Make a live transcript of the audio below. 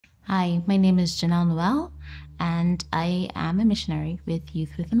Hi, my name is Janelle Noel, and I am a missionary with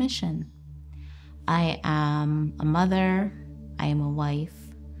Youth with a Mission. I am a mother, I am a wife,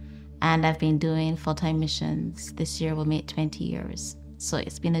 and I've been doing full-time missions. This year will make 20 years. So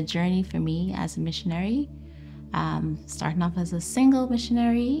it's been a journey for me as a missionary, starting off as a single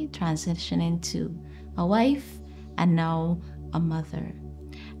missionary, transitioning to a wife, and now a mother.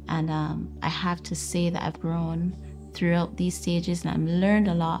 And I have to say that I've grown throughout these stages, and I've learned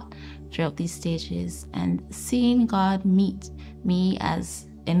a lot throughout these stages, and seeing God meet me as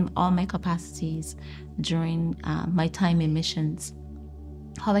in all my capacities during my time in missions,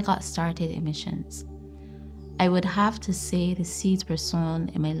 how I got started in missions. I would have to say the seeds were sown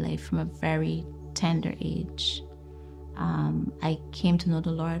in my life from a very tender age. I came to know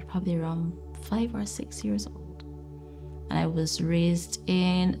the Lord probably around 5 or 6 years old. And I was raised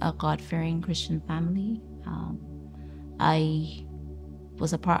in a God-fearing Christian family. I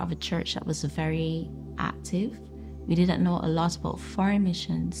was a part of a church that was very active. We didn't know a lot about foreign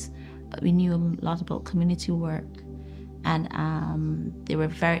missions, but we knew a lot about community work. And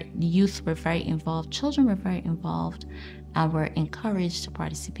the youth were very involved, children were very involved, and were encouraged to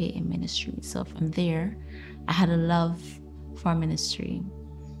participate in ministry. So from there, I had a love for ministry.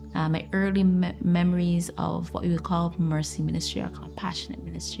 My early memories of what we would call mercy ministry or compassionate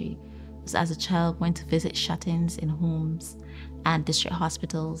ministry was as a child going to visit shut-ins in homes and district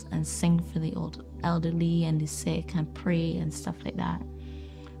hospitals and sing for the elderly and the sick and pray and stuff like that.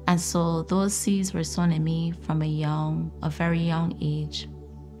 And so those seeds were sown in me from a very young age.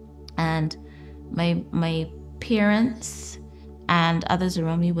 And my parents and others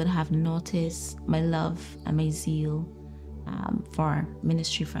around me would have noticed my love and my zeal for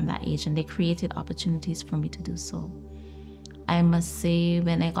ministry from that age, and they created opportunities for me to do so. I must say,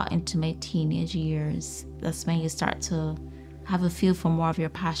 when I got into my teenage years, that's when you start to have a feel for more of your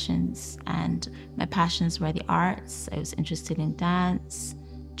passions. And my passions were the arts. I was interested in dance,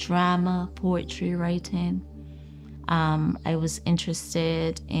 drama, poetry, writing. I was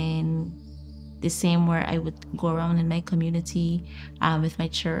interested in the same where I would go around in my community with my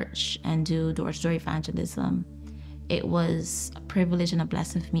church and do door-to-door evangelism. It was a privilege and a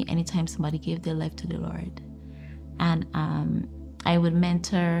blessing for me anytime somebody gave their life to the Lord. And I would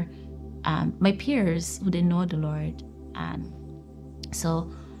mentor my peers who didn't know the Lord. And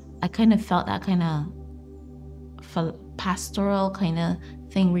so I kind of felt that kind of pastoral kind of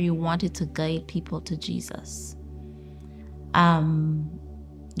thing where you wanted to guide people to Jesus.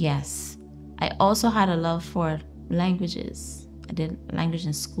 Yes, I also had a love for languages. I did language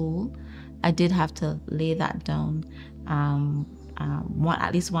in school. I did have to lay that down.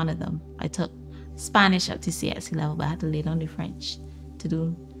 At least one of them. I took Spanish up to CXC level, but I had to lay down the French to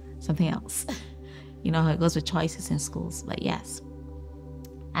do something else. You know how it goes with choices in schools, but yes.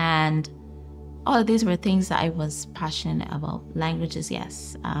 And all of these were things that I was passionate about. Languages,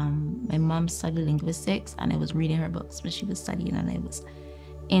 yes. My mom studied linguistics, and I was reading her books when she was studying, and I was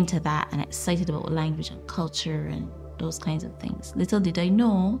into that and excited about language and culture and those kinds of things. Little did I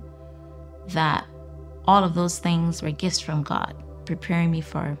know that all of those things were gifts from God, preparing me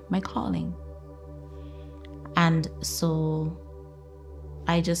for my calling. And so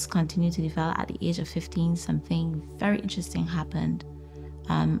I just continued to develop. At the age of 15, something very interesting happened.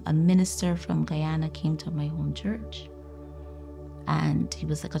 A minister from Guyana came to my home church, and he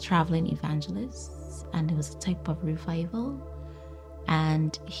was like a traveling evangelist, and it was a type of revival.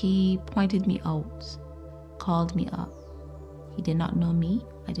 And he pointed me out, called me up. He did not know me,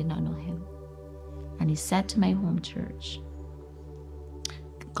 I did not know him. And he said to my home church,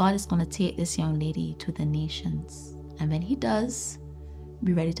 God is going to take this young lady to the nations. And when he does,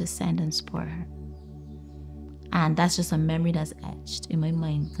 be ready to send and support her. And that's just a memory that's etched in my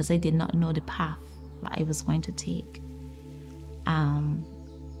mind, because I did not know the path that I was going to take.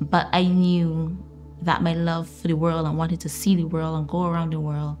 But I knew that my love for the world and wanted to see the world and go around the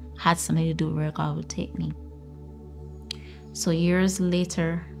world had something to do with where God would take me. So years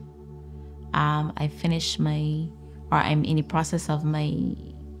later, I'm in the process of my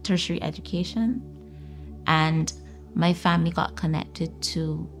tertiary education, and my family got connected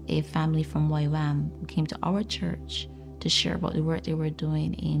to a family from YWAM who came to our church to share about the work they were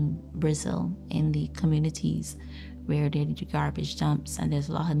doing in Brazil, in the communities where they do garbage dumps, and there's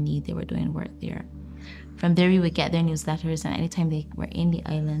a lot of need. They were doing work there. From there, we would get their newsletters, and anytime they were in the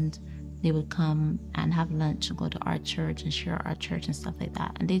island, they would come and have lunch and go to our church and share our church and stuff like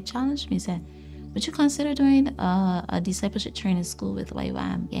that. And they challenged me, said, would you consider doing a discipleship training school with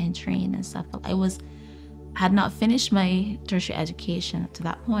YWAM, getting trained and stuff? I had not finished my tertiary education to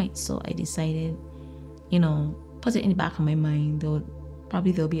that point, so I decided, put it in the back of my mind, though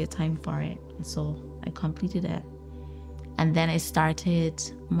probably there'll be a time for it. And so I completed it. And then I started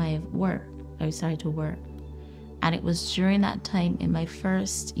my work. I started to work. And it was during that time in my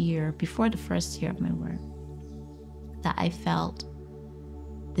first year, before the first year of my work, that I felt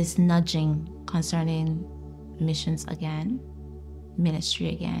this nudging concerning missions again, ministry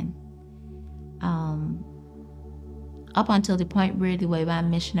again. Up until the point where the YWAM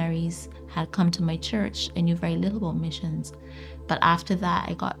missionaries had come to my church, I knew very little about missions. But after that,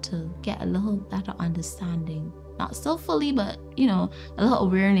 I got to get a little better understanding. Not still fully, but, you know, a little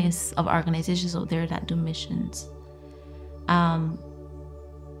awareness of organizations out there that do missions.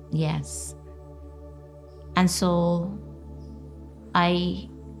 Yes. And so I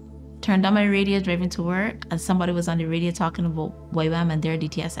turned on my radio driving to work, and somebody was on the radio talking about YWAM and their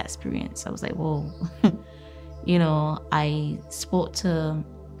DTS experience. I was like, whoa. You know, I spoke to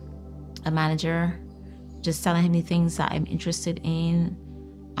a manager, just telling him the things that I'm interested in.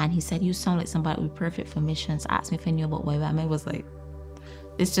 And he said, you sound like somebody who's perfect for missions. Asked me if I knew about YWAM. I was like,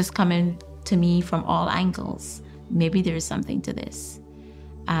 it's just coming to me from all angles. Maybe there is something to this.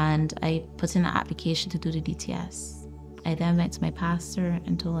 And I put in an application to do the DTS. I then went to my pastor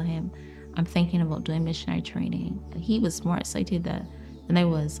and told him, I'm thinking about doing missionary training. And he was more excited than I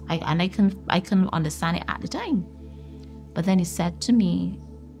was. I couldn't understand it at the time. But then he said to me,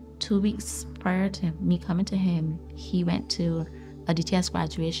 2 weeks prior to me coming to him, he went to a DTS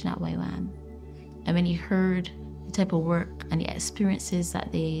graduation at YWAM. And when he heard the type of work and the experiences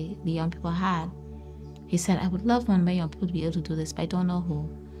that the young people had, he said, I would love one of my young people to be able to do this, but I don't know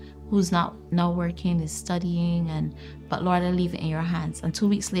who's not now working, is studying, but Lord, I leave it in your hands. And 2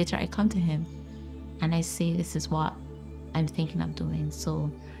 weeks later, I come to him and I say, this is what I'm thinking of doing.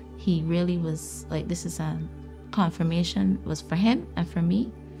 So he really was like, this is a confirmation, was for him and for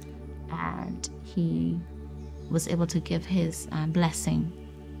me. And he was able to give his blessing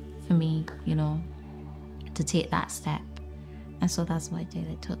for me, you know, to take that step. And so that's what I did.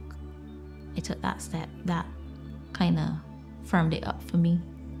 I took that step. That kind of firmed it up for me.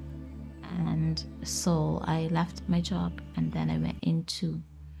 And so I left my job, and then I went into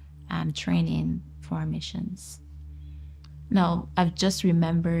training for missions. Now, I've just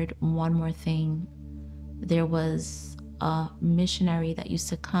remembered one more thing. There was a missionary that used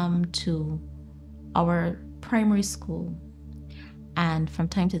to come to our primary school, and from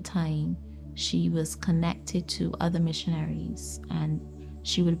time to time, she was connected to other missionaries, and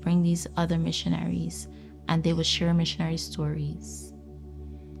she would bring these other missionaries, and they would share missionary stories.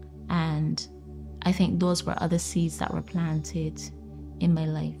 And I think those were other seeds that were planted in my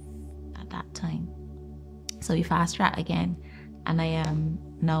life at that time. So we fast track again, and I am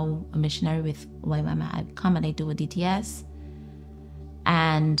now a missionary with YWAM. I come and I do a DTS,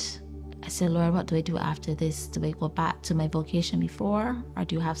 and I said, Lord, what do I do after this? Do I go back to my vocation before, or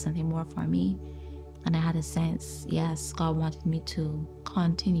do you have something more for me? And I had a sense, yes, God wanted me to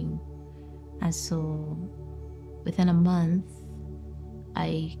continue. And so within a month,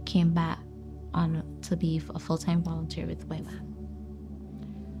 I came back on to be a full-time volunteer with YWAM.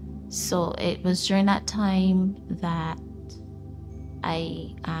 So it was during that time that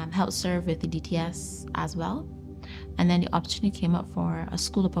I helped serve with the DTS as well. And then the opportunity came up for a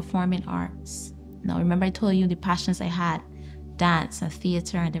school of performing arts. Now, remember I told you the passions I had, dance and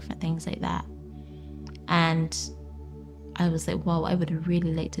theater and different things like that. And I was like, wow, I would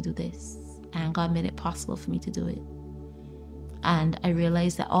really like to do this. And God made it possible for me to do it. And I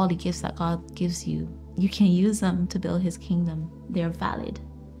realized that all the gifts that God gives you, you can use them to build his kingdom. They're valid.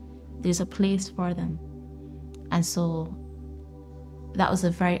 There's a place for them. And so that was a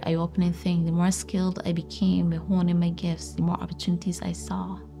very eye-opening thing. The more skilled I became with honing my gifts, the more opportunities I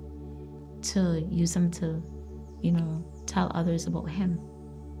saw to use them to, you know, tell others about him.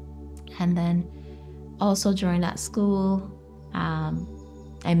 And then also during that school,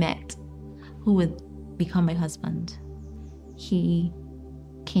 I met who would become my husband. He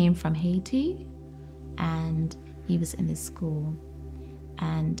came from Haiti, and he was in this school.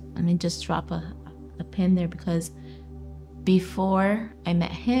 And let me just drop a pin there, because before I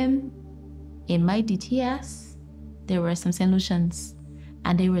met him, in my DTS, there were some St. Lucians,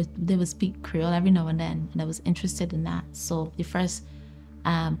 and they would speak Creole every now and then, and I was interested in that. So the first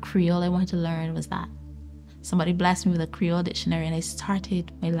Creole I wanted to learn was that. Somebody blessed me with a Creole dictionary, and I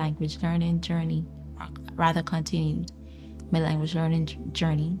started my language learning journey, or rather continued my language learning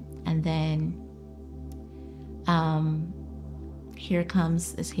journey. And then here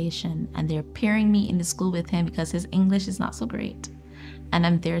comes this Haitian, and they're pairing me in the school with him because his English is not so great, and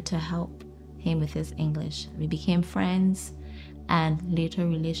I'm there to help him with his English. We became friends, and later a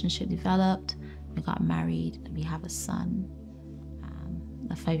relationship developed. We got married, and we have a son.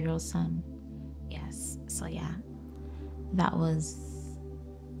 a 5-year-old son. Yes. So yeah, that was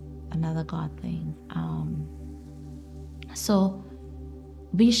another God thing. So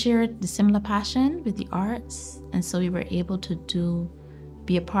we shared the similar passion with the arts, and so we were able to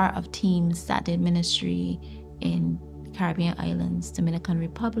be a part of teams that did ministry in Caribbean islands, Dominican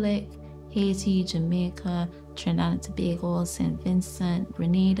Republic, Haiti, Jamaica, Trinidad and Tobago, St. Vincent,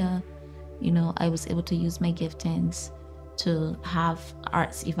 Grenada. You know, I was able to use my giftings to have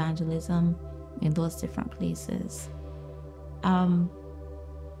arts evangelism in those different places. I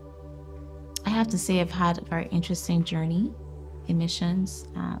have to say I've had a very interesting journey in missions.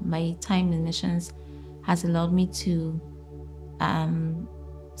 My time in missions has allowed me to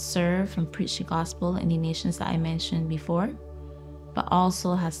serve and preach the gospel in the nations that I mentioned before, but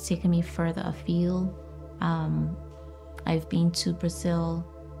also has taken me further afield. I've been to Brazil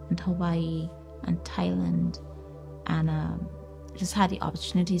and Hawaii and Thailand, and just had the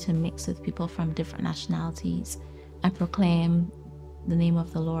opportunity to mix with people from different nationalities and proclaim the name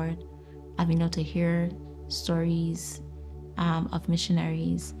of the Lord. I've been able to hear stories of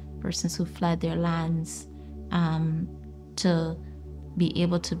missionaries, persons who fled their lands, to be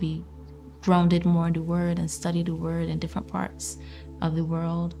able to be grounded more in the Word and study the Word in different parts of the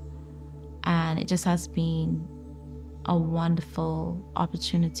world. And it just has been a wonderful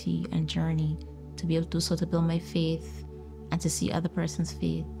opportunity and journey to be able to do so, to build my faith and to see other person's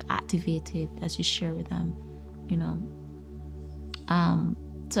faith activated as you share with them, you know.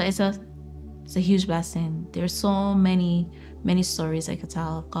 So it's a huge blessing. There's so many stories I could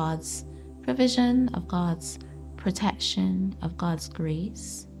tell of God's provision, of God's protection, of God's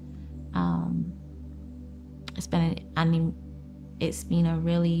grace. It's been a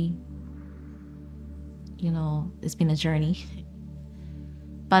really, you know, it's been a journey.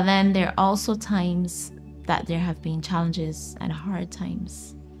 But then there are also times that there have been challenges and hard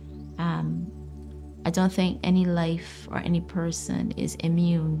times. I don't think any life or any person is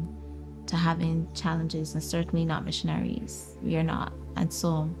immune to having challenges, and certainly not missionaries. We are not. And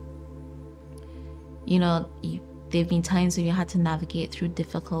so, you know, there have been times where you had to navigate through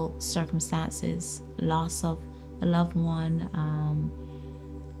difficult circumstances, loss of a loved one,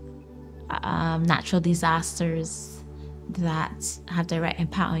 natural disasters that have direct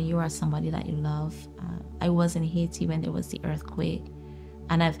impact on you or somebody that you love. I was in Haiti when there was the earthquake,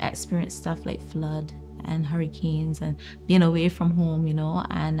 and I've experienced stuff like flood and hurricanes and being away from home, you know.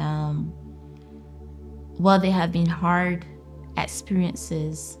 And while they have been hard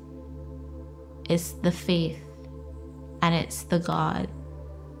experiences, it's the faith and it's the God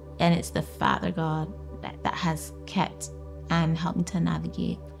and it's the Father God that has kept and helped me to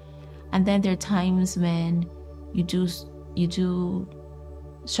navigate. And then there are times when you do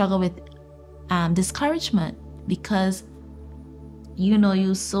struggle with discouragement, because you know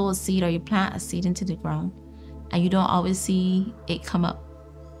you sow a seed or you plant a seed into the ground and you don't always see it come up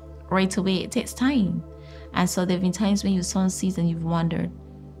right away. It takes time. And so there have been times when you've sown seeds and you've wondered,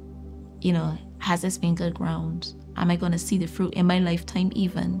 you know, has this been good ground? Am I going to see the fruit in my lifetime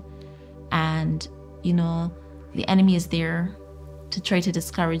even? And, you know, the enemy is there to try to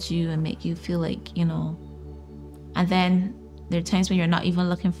discourage you and make you feel like, you know. And then there are times when you're not even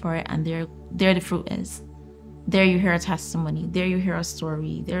looking for it, and there the fruit is. There you hear a testimony. There you hear a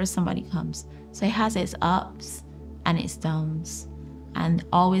story. There somebody comes. So it has its ups and its downs, and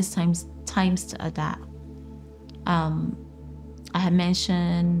always times to adapt. I had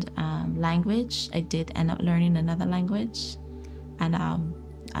mentioned language. I did end up learning another language, and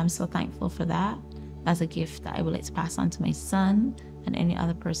I'm so thankful for that. That's a gift that I would like to pass on to my son and any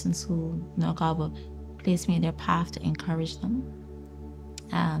other persons who, you know, God will place me in their path to encourage them.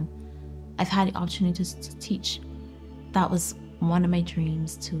 I've had the opportunity to teach. That was one of my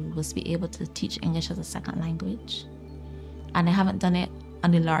dreams, was to be able to teach English as a second language. And I haven't done it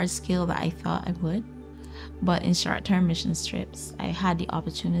on the large scale that I thought I would. But in short-term mission trips, I had the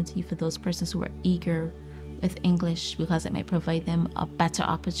opportunity for those persons who were eager with English, because it might provide them a better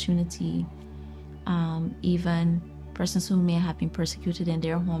opportunity. Even persons who may have been persecuted in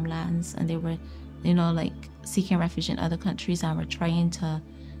their homelands, and they were, you know, like seeking refuge in other countries and were trying to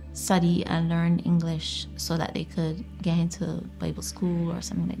study and learn English so that they could get into Bible school or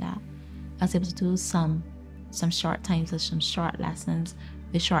something like that. I was able to do some short times or some short lessons,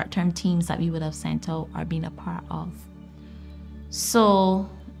 the short-term teams that we would have sent out or been a part of. So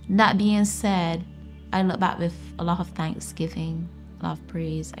that being said, I look back with a lot of thanksgiving, a lot of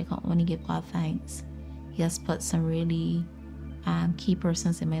praise. I can only give God thanks. He has put some really key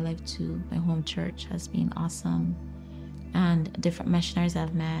persons in my life too. My home church has been awesome, and different missionaries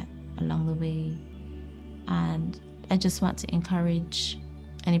I've met along the way. And I just want to encourage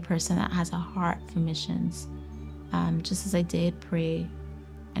any person that has a heart for missions. Just as I did, pray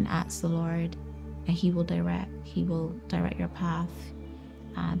and ask the Lord, and He will direct your path.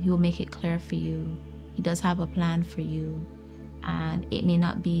 He will make it clear for you. He does have a plan for you, and it may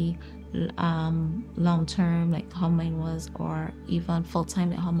not be long term like how mine was, or even full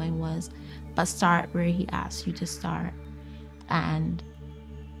time like how mine was, but start where He asks you to start, and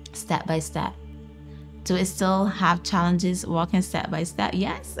step by step. Do I still have challenges walking step by step?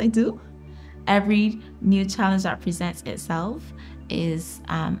 Yes, I do. Every new challenge that presents itself is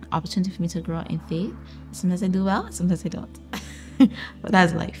opportunity for me to grow in faith. Sometimes I do well, sometimes I don't. But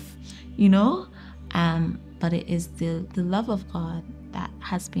that's life, you know? But it is the love of God that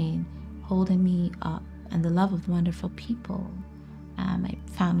has been holding me up, and the love of wonderful people, my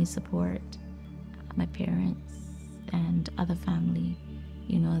family support, my parents and other family,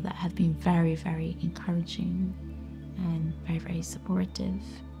 you know, that have been very, very encouraging and very, very supportive.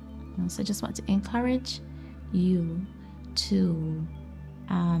 You know, so I just want to encourage you to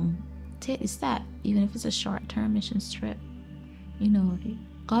take the step, even if it's a short-term mission trip. You know,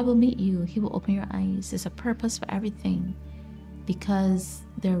 God will meet you. He will open your eyes. There's a purpose for everything, because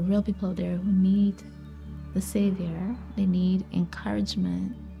there are real people out there who need the Savior. They need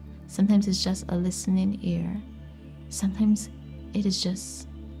encouragement. Sometimes it's just a listening ear. Sometimes it is just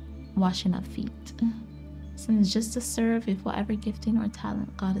washing up feet. Sometimes just to serve with whatever gifting or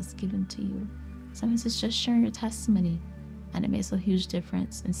talent God has given to you. Sometimes it's just sharing your testimony, and it makes a huge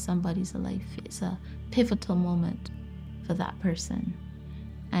difference in somebody's life. It's a pivotal moment for that person,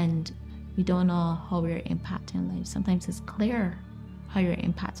 and we don't know how we're impacting life. Sometimes it's clear how you're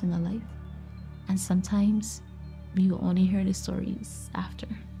impacting a life, and sometimes we will only hear the stories after.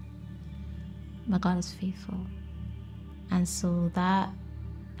 But God is faithful, and so that,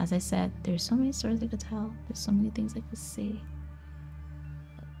 as I said, there's so many stories I could tell. There's so many things I could say.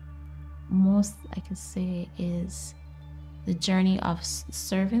 Most I could say is the journey of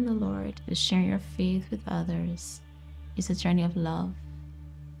serving the Lord, is sharing your faith with others, is a journey of love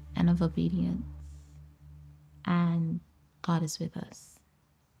and of obedience. And God is with us.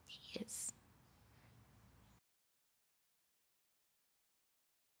 He is.